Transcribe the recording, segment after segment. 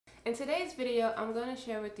In today's video, I'm going to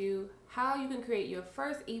share with you how you can create your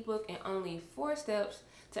first ebook in only 4 steps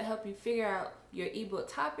to help you figure out your ebook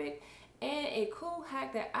topic, and a cool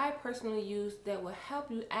hack that I personally use that will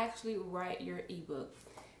help you actually write your ebook.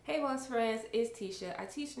 Hey boss friends, it's Tisha. I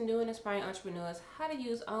teach new and aspiring entrepreneurs how to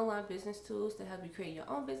use online business tools to help you create your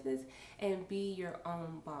own business and be your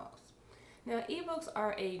own boss. Now, ebooks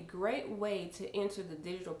are a great way to enter the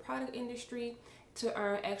digital product industry to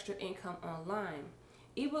earn extra income online.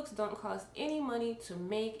 Ebooks don't cost any money to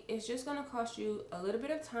make. It's just going to cost you a little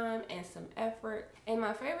bit of time and some effort. And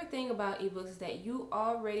my favorite thing about ebooks is that you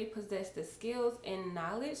already possess the skills and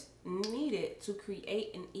knowledge needed to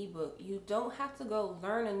create an ebook. You don't have to go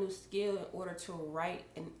learn a new skill in order to write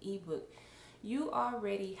an ebook. You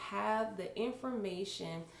already have the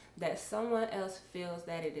information that someone else feels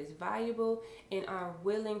that it is valuable and are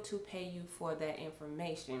willing to pay you for that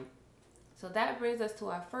information. So that brings us to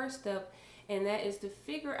our first step, and that is to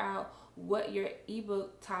figure out what your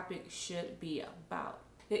ebook topic should be about.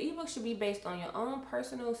 Your ebook should be based on your own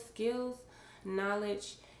personal skills,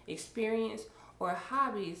 knowledge, experience, or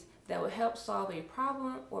hobbies that will help solve a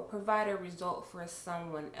problem or provide a result for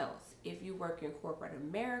someone else. If you work in corporate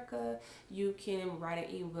America, you can write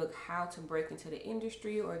an ebook how to break into the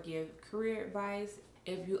industry or give career advice.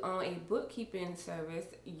 If you own a bookkeeping service,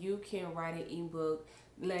 you can write an ebook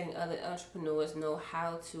letting other entrepreneurs know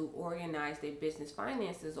how to organize their business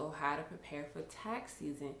finances or how to prepare for tax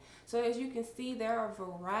season. So as you can see, there are a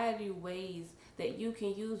variety of ways that you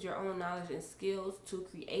can use your own knowledge and skills to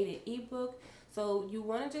create an ebook. So you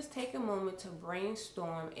want to just take a moment to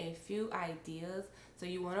brainstorm a few ideas. So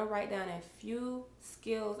you want to write down a few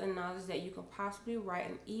skills and knowledge that you can possibly write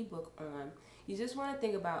an ebook on. You just want to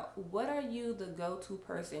think about, what are you the go-to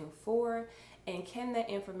person for, and can that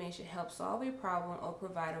information help solve a problem or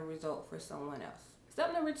provide a result for someone else?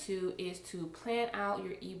 Step number 2 is to plan out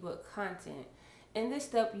your ebook content. In this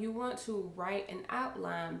step, you want to write an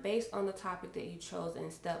outline based on the topic that you chose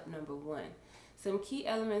in step number 1. Some key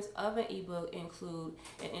elements of an ebook include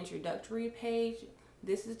an introductory page.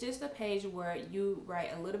 This is just a page where you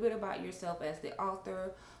write a little bit about yourself as the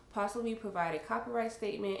author, possibly provide a copyright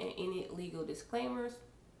statement and any legal disclaimers.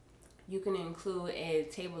 You can include a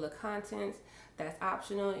table of contents. That's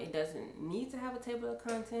optional. It doesn't need to have a table of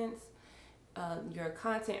contents. Your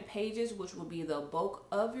content pages, which will be the bulk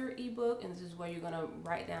of your ebook, and this is where you're going to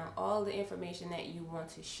write down all the information that you want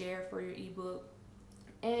to share for your ebook.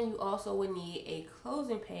 And you also would need a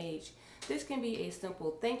closing page. This can be a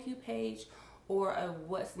simple thank you page or a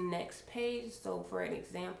what's next page. So for an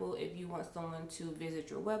example, if you want someone to visit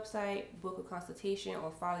your website, book a consultation,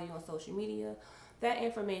 or follow you on social media, that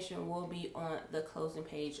information will be on the closing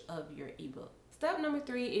page of your ebook. Step number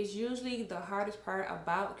 3 is usually the hardest part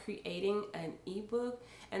about creating an ebook,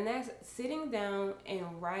 and that's sitting down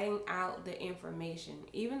and writing out the information.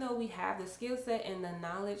 Even though we have the skill set and the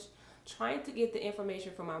knowledge, trying to get the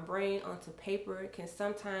information from our brain onto paper can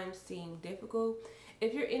sometimes seem difficult.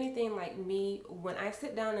 If you're anything like me, when I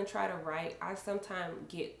sit down and try to write, I sometimes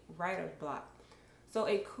get writer's block. So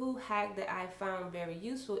a cool hack that I found very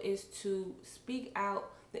useful is to speak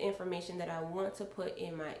out the information that I want to put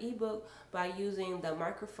in my ebook by using the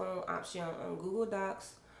microphone option on Google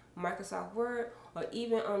Docs, Microsoft Word, or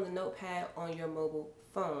even on the notepad on your mobile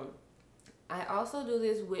phone. I also do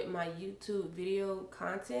this with my YouTube video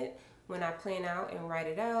content when I plan out and write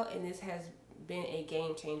it out, and this has been a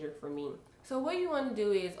game changer for me. So what you want to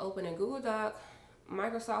do is open a Google Doc,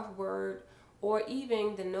 Microsoft Word, or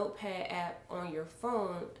even the Notepad app on your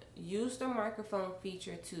phone. Use the microphone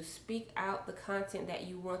feature to speak out the content that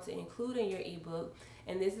you want to include in your ebook,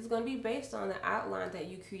 and this is going to be based on the outline that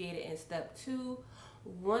you created in step 2.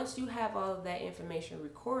 Once you have all of that information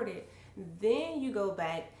recorded, then you go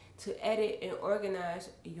back to edit and organize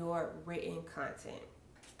your written content.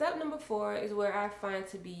 Step number 4 is where I find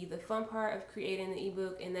to be the fun part of creating the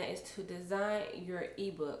ebook, and that is to design your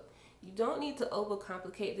ebook. You don't need to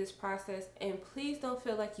overcomplicate this process, and please don't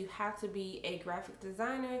feel like you have to be a graphic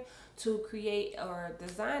designer to create or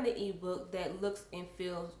design an ebook that looks and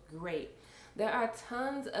feels great. There are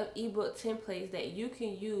tons of ebook templates that you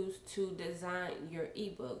can use to design your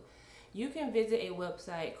ebook. You can visit a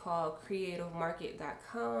website called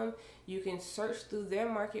creativemarket.com. You can search through their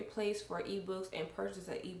marketplace for ebooks and purchase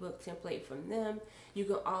an ebook template from them. You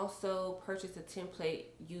can also purchase a template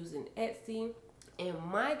using Etsy. And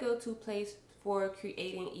my go-to place for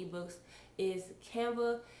creating ebooks is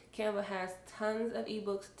Canva. Canva has tons of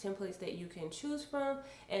ebooks templates that you can choose from,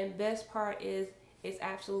 and best part is it's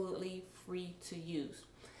absolutely free to use.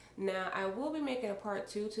 Now, I will be making a part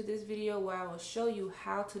 2 to this video where I will show you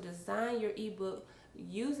how to design your ebook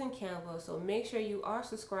using Canva, so make sure you are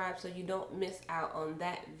subscribed so you don't miss out on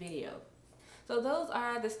that video. So those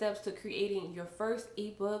are the steps to creating your first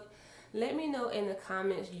ebook. Let me know in the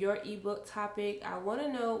comments your ebook topic. I want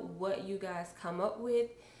to know what you guys come up with.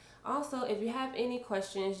 Also, if you have any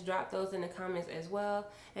questions, drop those in the comments as well.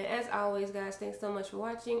 And as always, guys, thanks so much for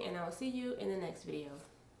watching, and I will see you in the next video.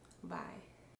 Bye.